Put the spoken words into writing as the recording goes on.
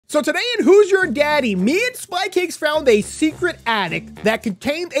So today in Who's Your Daddy, me and Spy Cakes found a secret attic that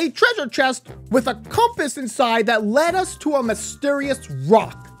contained a treasure chest with a compass inside that led us to a mysterious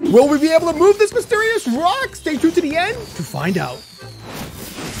rock. Will we be able to move this mysterious rock? Stay tuned to the end to find out.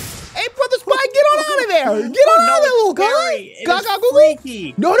 Hey, Brother Spy, get on out of there! Get on out of there, little guy! Gaga goo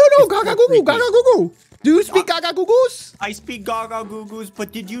goo! No, Gaga goo goo, Gaga goo goo! Do you speak Gaga goo goos? I speak Gaga goo goos,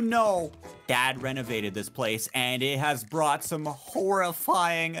 but did you know Dad renovated this place and it has brought some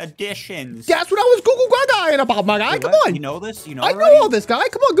horrifying additions? That's what I was goo goo gaga about, my guy. Come on. You know this? You know I already? know all this, guy.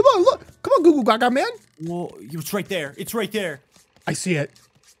 Come on, look. Come on, goo goo gaga, man. Whoa, it's right there. It's right there. I see it.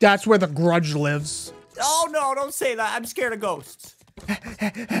 That's where the grudge lives. Oh, no, don't say that. I'm scared of ghosts.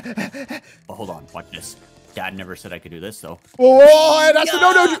 Oh, hold on. Watch this. Dad never said I could do this, though. Oh, that's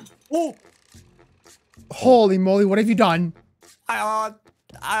no. Oh. Holy moly, what have you done?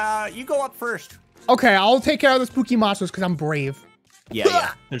 You go up first. Okay, I'll take care of the spooky monsters because I'm brave.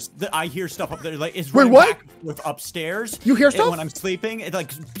 Yeah. I hear stuff up there. Like it's Wait, running what? back with upstairs. You hear stuff? And when I'm sleeping, it's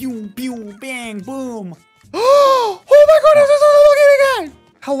like boom, boom, bang, boom. Oh my goodness, this is looking again.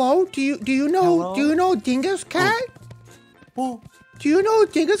 Hello? Do you know Hello? Do you know Dingus Cat? Oh. Do you know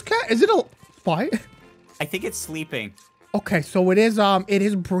Dingus Cat? Is it a spy? I think it's sleeping. Okay, so it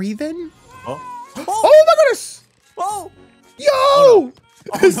is breathing. Oh. Oh my goodness! Oh. Yo! Oh,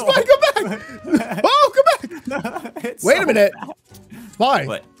 no. Spy, come back! Oh, come back! It's Wait so a minute. bad.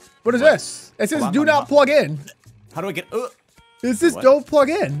 Spy. What is this? It says Hold on, do hold on. not plug in. How do I get? It says What? don't plug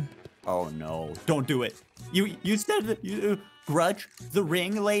in. Oh no! Don't do it. You said that you grudge the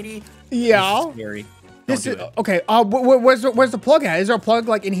ring, lady. Yeah. This is scary. This Don't is do it. okay. Where's the plug at? Is there a plug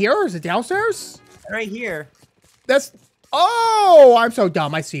like in here or is it downstairs? Right here. That's. Oh, I'm so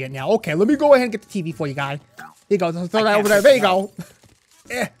dumb. I see it now. Okay, let me go ahead and get the TV for you, guy. Here you go. Throw that over there. There you go.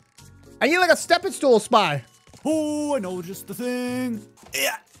 I need like a stepping stool, Spy. Oh, I know just the thing.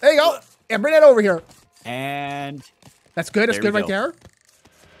 Yeah. There you go. Yeah, bring that over here. And That's good. That's There good we right go. there.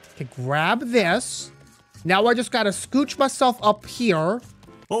 Okay, grab this. Now I just gotta scooch myself up here.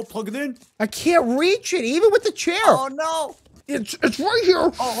 oh, plug it in. I can't reach it, even with the chair. Oh no. It's right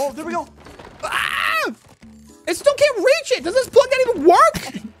here. Oh, there we go. Ah! I still can't reach it. Does this plug not even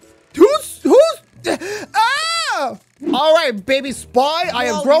work? Who's? Ah! All right, baby Spy. I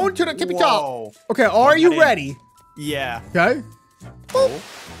have Whoa. grown to the tippy top. Whoa. Okay, are Plug you that in. ready? Yeah. Okay. Oh.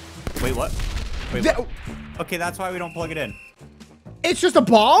 Wait, what? Wait, That- what? Okay, that's why we don't plug it in. It's just a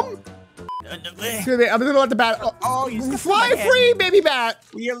bomb? Excuse me, I'm gonna let the bat. Oh, you stuck Fly my head. free, baby bat.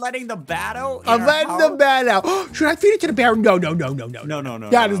 You're letting the bat out? I'm letting the bat out. Should I feed it to the bear? No. No.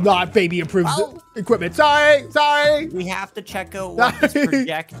 That is not baby approved Oh. equipment. Sorry. We have to check out what this Sorry.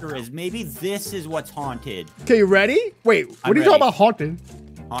 projector is. Maybe this is what's haunted. Okay, you ready? Wait, what I'm are you ready. talking about haunted?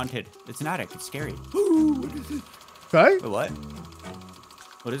 Haunted. It's an attic. It's scary. Okay. Wait, what?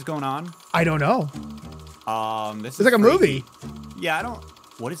 What is going on? I don't know. This It's is like a freaky. movie. Yeah, I don't.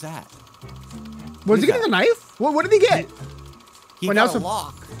 What is that? Was is he getting that? a knife? What did he get? He Well, now got a it's a-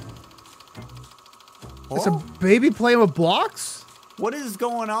 lock. It's Oh, a baby playing with blocks? what is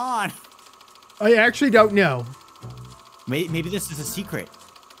going on? I actually don't know. Maybe this is a secret.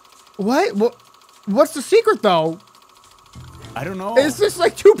 What's the secret though? I don't know. It's just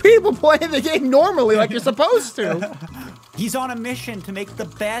like two people playing the game normally, like you're supposed to. He's on a mission to make the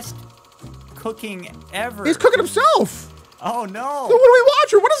best cooking ever. He's cooking himself. Oh no! What are we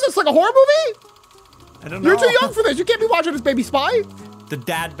watching? What is this? Like a horror movie? I don't know. You're too young for this. You can't be watching this, baby Spy. The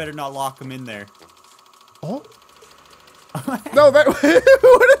dad better not lock him in there. Oh. No, that.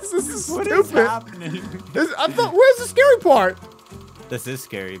 What is this? This is What stupid. is happening? I thought. Where's the scary part? This is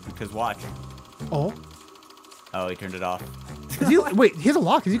scary because watch. Oh. Oh, he turned it off. Is he, wait, he has a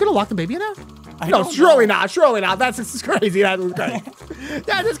lock. Is he gonna lock the baby in there? I No, don't surely know. not. Surely not. That's just crazy. That was crazy.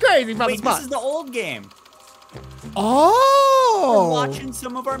 That is crazy, brother Wait, Spot. this is the old game. Oh. We're watching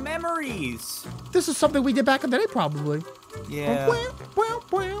some of our memories. This is something we did back in the day, probably. Yeah.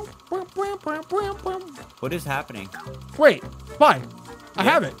 What is happening? Wait, Spy. I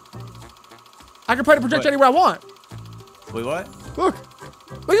have it. I can play the projector What? anywhere I want. Wait, what? Look.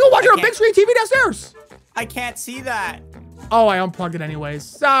 We can watch it on a can't- big screen TV downstairs. I can't see that. Oh, I unplugged it anyways.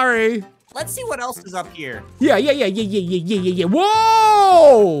 Sorry. Let's see what else is up here. Yeah.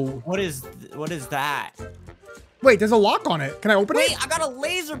 Whoa! What is that? Wait, there's a lock on it. Can I open Wait, it? I got a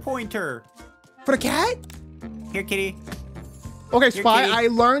laser pointer. For the cat? Here, kitty. Okay, Spy, kitty. I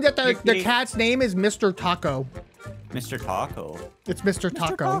learned that Here, the kitty. cat's name is Mr. Taco. Mr. Taco. It's Mr. Mr.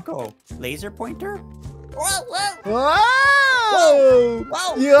 Taco. Taco. Laser pointer? Whoa, whoa. Whoa!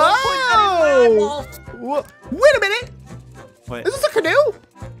 Whoa. Don't put that in my Yo! eyeballs. Wait a minute! What? Is this a canoe?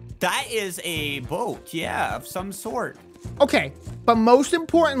 That is a boat, yeah, of some sort. Okay, but most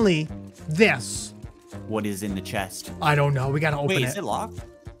importantly, this. What is in the chest? I don't know. We gotta open Wait, it. is it locked?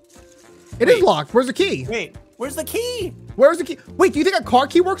 It is locked. Where's the key? Wait, where's the key? Where's the key? Wait, do you think a car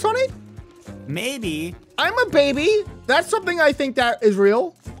key works on it? Maybe. I'm a baby. That's something I think that is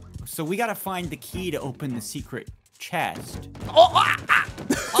real. So we gotta find the key to open the secret chest. Oh, ah, ah.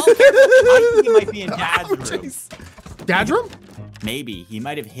 Oh, careful. I think it might be in Dad's Oh, room. jeez. Dad's room? Maybe. He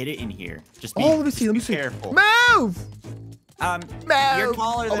might have hid it in here. Just be, Oh, let me see. Let me be see. careful. Move! You're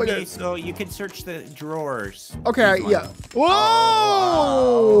taller Oh than my me, God. so you can search the drawers. Okay, These ones. yeah. Whoa!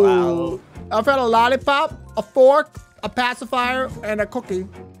 Oh, I found a lollipop, a fork, a pacifier, and a cookie.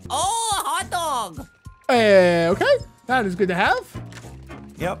 Oh, a hot dog. Okay, that is good to have.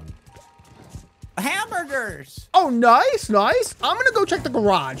 Yep. Hamburgers. Oh, nice, nice. I'm gonna go check the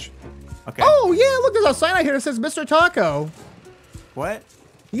garage. Okay. Oh, yeah, look, there's a sign out here that says Mr. Taco. What?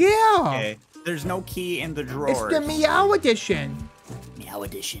 Yeah. Okay. There's no key in the drawers. It's the Meow Edition. Meow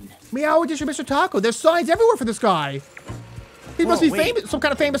edition. Meow Edition Mr. Taco. There's signs everywhere for this guy. He must Whoa, be wait. famous, some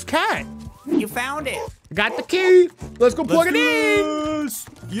kind of famous cat. You found it. Got the key. Let's go plug it in. Yes.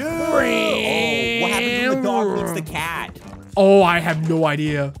 Yeah. Oh, what happens when the dog meets the cat? Oh, I have no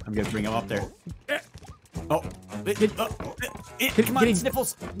idea. I'm gonna bring him up there. Oh, come get on,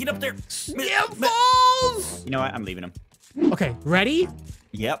 Sniffles, get up there. Sniffles! You know what? I'm leaving him. Okay, ready?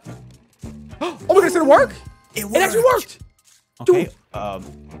 Yep. Oh my goodness, did it work? It It actually worked. Okay. Dude.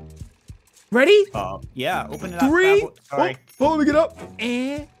 Ready? Yeah. Open it up. Three. Sorry. Oh, let me get up.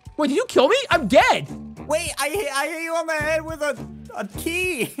 Wait, did you kill me? I'm dead. Wait, I hit you on the head with a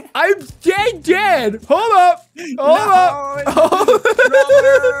key. I'm dead. Hold up. Hold up.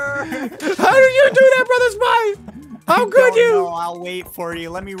 How did you do that, Brother Spy? How could you? No, I'll wait for you.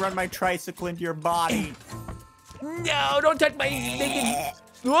 Let me run my tricycle into your body. No, don't touch my naked.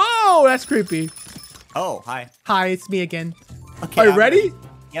 Whoa, that's creepy. Oh, hi. Hi, it's me again. Okay. Are you I'm ready?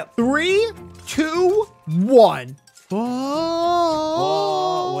 Yep. 3, 2, 1.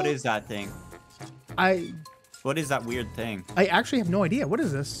 Whoa, what is that thing? I What is that weird thing? actually have no idea. What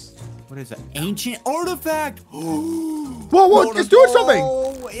is this? What is that? Ancient artifact. Whoa, whoa, it's doing something.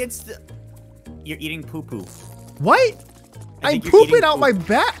 Oh, it's the... You're eating poo-poo. What? I'm think you're pooping eating out my poop.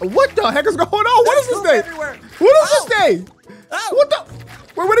 back. What the heck is going on? What is this poop thing? everywhere. What is Ow. this thing? Oh. What the?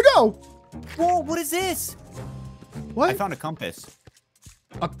 Where'd it go? Whoa, what is this? What? I found a compass.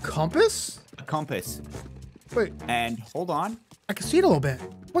 A compass? A compass. Wait, And hold on. I can see it a little bit.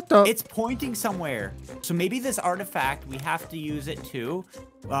 What the? It's pointing somewhere. So maybe this artifact, we have to use it too.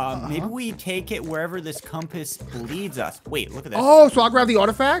 Maybe we take it wherever this compass leads us. Wait, look at this. Oh, so I'll grab the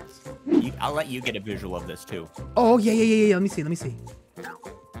artifact? I'll let you get a visual of this too. Oh, yeah. Let me see.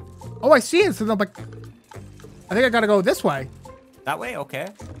 Oh, I see it. So I'm like, I think I gotta go this way. That way? Okay.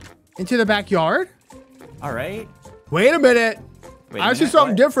 Into the backyard? All right. Wait a minute. Wait a I see minute,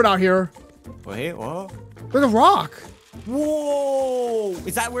 something what? different out here. Wait, whoa. There's a rock. Whoa!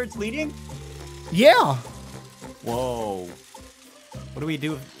 Is that where it's leading? Yeah. Whoa. What do we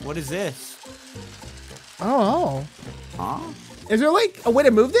do? What is this? I don't know. Huh? Is there like a way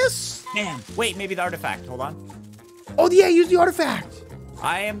to move this? Man, wait, maybe the artifact. Hold on. Oh, yeah, use the artifact.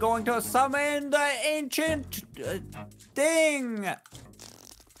 I am going to summon the ancient thing.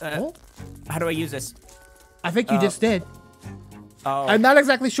 Oh, How do I use this? I think you just did. Oh, I'm not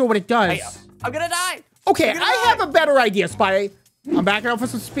exactly sure what it does. Hey, I'm gonna die. Okay, I'm gonna I die. have a better idea, Spy. I'm backing up for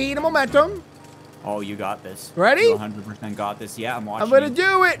some speed and momentum. Oh, you got this. Ready? You 100% got this. Yeah, I'm watching. I'm gonna you.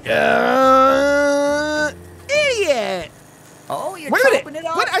 do it. Idiot. Oh, you're Wait a chopping minute. it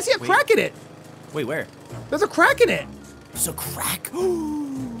up. What? I see a Wait. crack in it. Wait, where? There's a crack in it. There's a crack.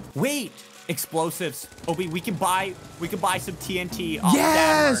 Wait, explosives. Oh, we can buy some TNT. Off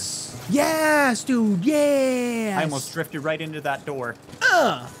Yes, dude. Yes. I almost drifted right into that door.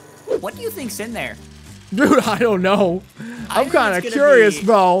 What do you think's in there? Dude, I don't know. I'm think kind of it's gonna curious, be-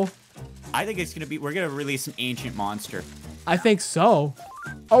 though. I think it's gonna be. We're gonna release an ancient monster. I think so.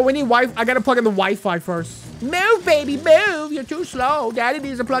 Oh, we need Wi-Fi. I gotta plug in the Wi-Fi first. Move, baby, move. You're too slow. Daddy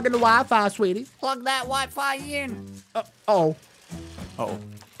needs to plug in the Wi-Fi, sweetie. Plug that Wi-Fi in. Oh, Oh,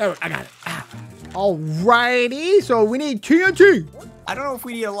 oh, I got it. Alrighty, so we need TNT. I don't know if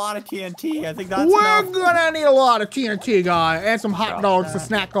we need a lot of TNT. I think that's We're enough. gonna need a lot of TNT, guy, and some hot Drop dogs to that.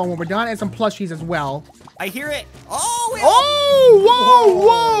 snack on when we're done, and some plushies as well. I hear it. Oh,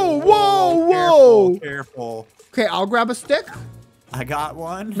 Oh, whoa. Careful. Okay, I'll grab a stick. I got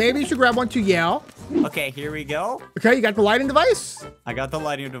one. Maybe you should grab one too, yeah. Okay, here we go. Okay, you got the lighting device? I got the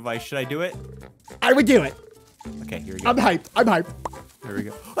lighting device. Should I do it? I would do it. Okay, here we go. I'm hyped. Here we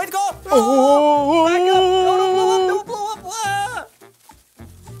go. Let's go. Oh, Back up. No, don't blow up. Don't blow up. Ah.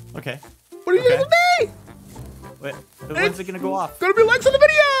 Okay. What are you doing with me? Wait. When's it gonna go off? Gonna be likes on the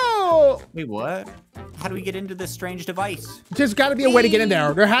video. Wait, what? How do we get into this strange device? There's got to be a way to get in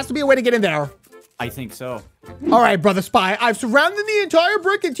there. There has to be a way to get in there. I think so. All right, Brother Spy. I've surrounded the entire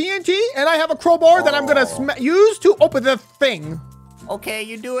brick in TNT, and I have a crowbar that I'm gonna use to open the thing. Okay,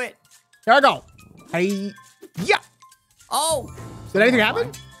 you do it. Here I go. Hey, yeah. Oh. Did anything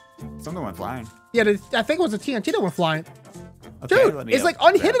happen? Something went flying. Yeah, I think it was the TNT that went flying. Okay, Dude, it's like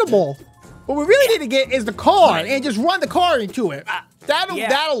unhittable. What we really need to get is the car and just run the car into it.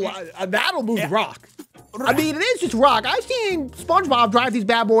 That'll move the rock. I mean, it is just rock. I've seen SpongeBob drive these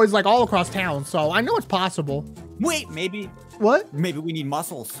bad boys like all across town, so I know it's possible. Wait, maybe. What? Maybe we need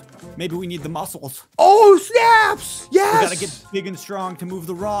muscles. Maybe we need the muscles. Oh, snaps! Yes! We gotta get big and strong to move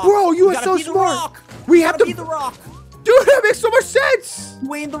the rock. Bro, you are so smart. We have to be the rock. Dude, that makes so much sense.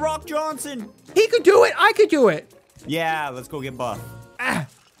 Dwayne the Rock Johnson. He could do it. I could do it. Yeah, let's go get buff.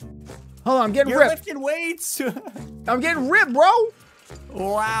 Hold on, I'm getting You're ripped. lifting weights. I'm getting ripped, bro.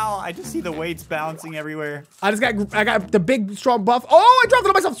 Wow, I just see the weights bouncing everywhere. I got the big strong buff. Oh, I dropped it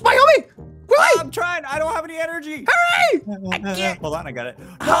on myself. Spy, help me! Quickly! I'm trying. I don't have any energy. Hurry! I can't. Hold on, I got it.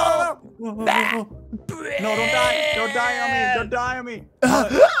 No, don't die. Don't die on me. Don't die on me.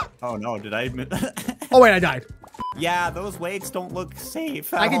 Oh no, did I admit? Oh wait, I died. Yeah, those weights don't look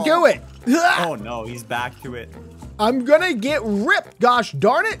safe. I can do it. Oh no, he's back to it. I'm gonna get ripped. Gosh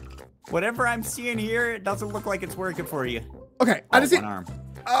darn it. Whatever I'm seeing here, it doesn't look like it's working for you. Okay, I just see. One arm.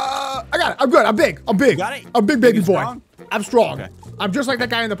 I got it. I'm good. I'm big. I'm big. You got it? I'm big baby You boy. strong? I'm strong. Okay. I'm just like that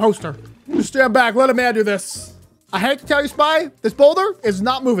guy in the poster. Just stand back. Let a man do this. I hate to tell you, Spy, this boulder is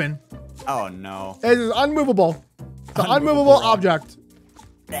not moving. Oh no. It is unmovable. It's an unmovable rock. object.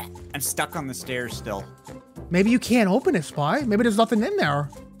 I'm stuck on the stairs still. Maybe you can't open it, Spy. Maybe there's nothing in there.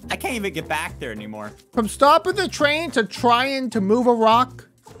 I can't even get back there anymore. From stopping the train to trying to move a rock,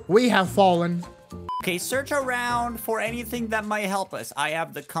 we have fallen. Okay, search around for anything that might help us. I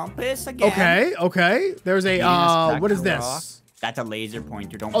have the compass again. Okay. There's a, what is this? That's a laser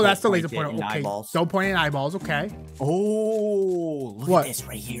pointer. Don't Oh, that's the laser point it pointer. in Okay. eyeballs. Don't point in eyeballs. Okay. Oh, look What? at this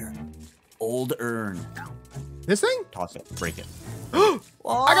right here. Old urn. This thing? Toss it. Break it. I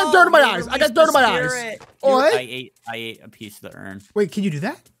got dirt in my eyes. I got dirt in my eyes. Spirit. What? I ate a piece of the urn. Wait, can you do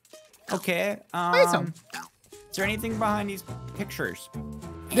that? Okay. Wait some. Is there anything behind these pictures?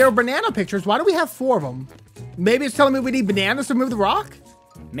 There are banana pictures. Why do we have 4 of them? Maybe it's telling me we need bananas to move the rock?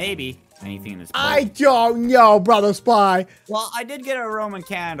 Maybe. Anything in this book? I don't know, Brother Spy. Well, I did get a Roman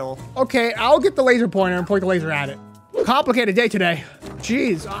candle. Okay, I'll get the laser pointer and point the laser at it. Complicated day today.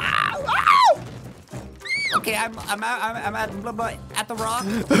 Jeez. Ow, ow! Okay, I'm at the rock.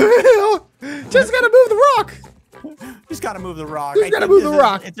 Just gotta move the rock. Just gotta move the rock. Just gotta move the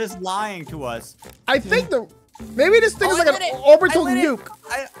rock. It's just lying to us. I think maybe this thing is I like lit an it. orbital I lit it. nuke.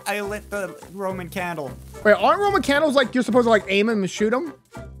 I lit the Roman candle. Wait, aren't Roman candles like you're supposed to like aim them and shoot them?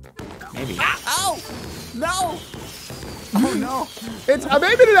 Maybe. Ow! No! Oh no! It's I'm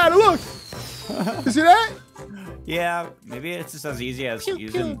aiming it at it. Look. You see that? Yeah, maybe it's just as easy as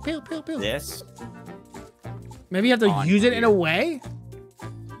using this. Maybe you have to On use it in here. a way.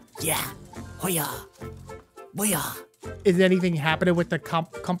 Yeah. Hoya. Boya. Is anything happening with the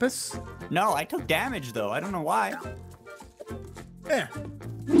compass? No, I took damage though. I don't know why. Yeah.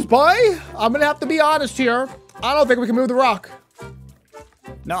 Spy, I'm gonna have to be honest here. I don't think we can move the rock.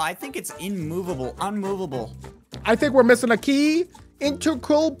 No, I think it's immovable, unmovable. I think we're missing a key,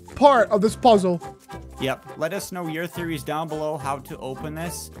 integral part of this puzzle. Yep. Let us know your theories down below how to open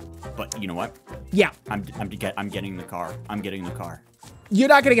this. But you know what? Yeah. I'm getting the car. I'm getting the car. You're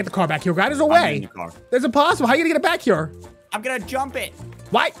not gonna get the car back here, guys. There's no I'm way. getting the car. That's impossible. How are you gonna get it back here? I'm gonna jump it.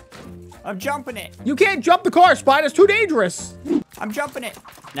 What? I'm jumping it. You can't jump the car, Spy. It's too dangerous. I'm jumping it.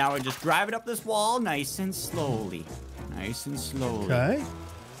 Now I just drive it up this wall nice and slowly. Nice and slowly. Okay.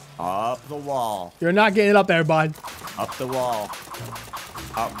 Up the wall. You're not getting it up there, bud. Up the wall.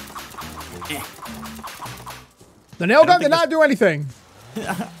 Up. Eh. The nail gun think did not do anything.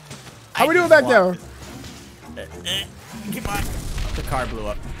 How we doing back there? Keep on. The car blew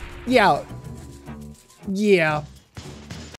up. Yeah. Yeah.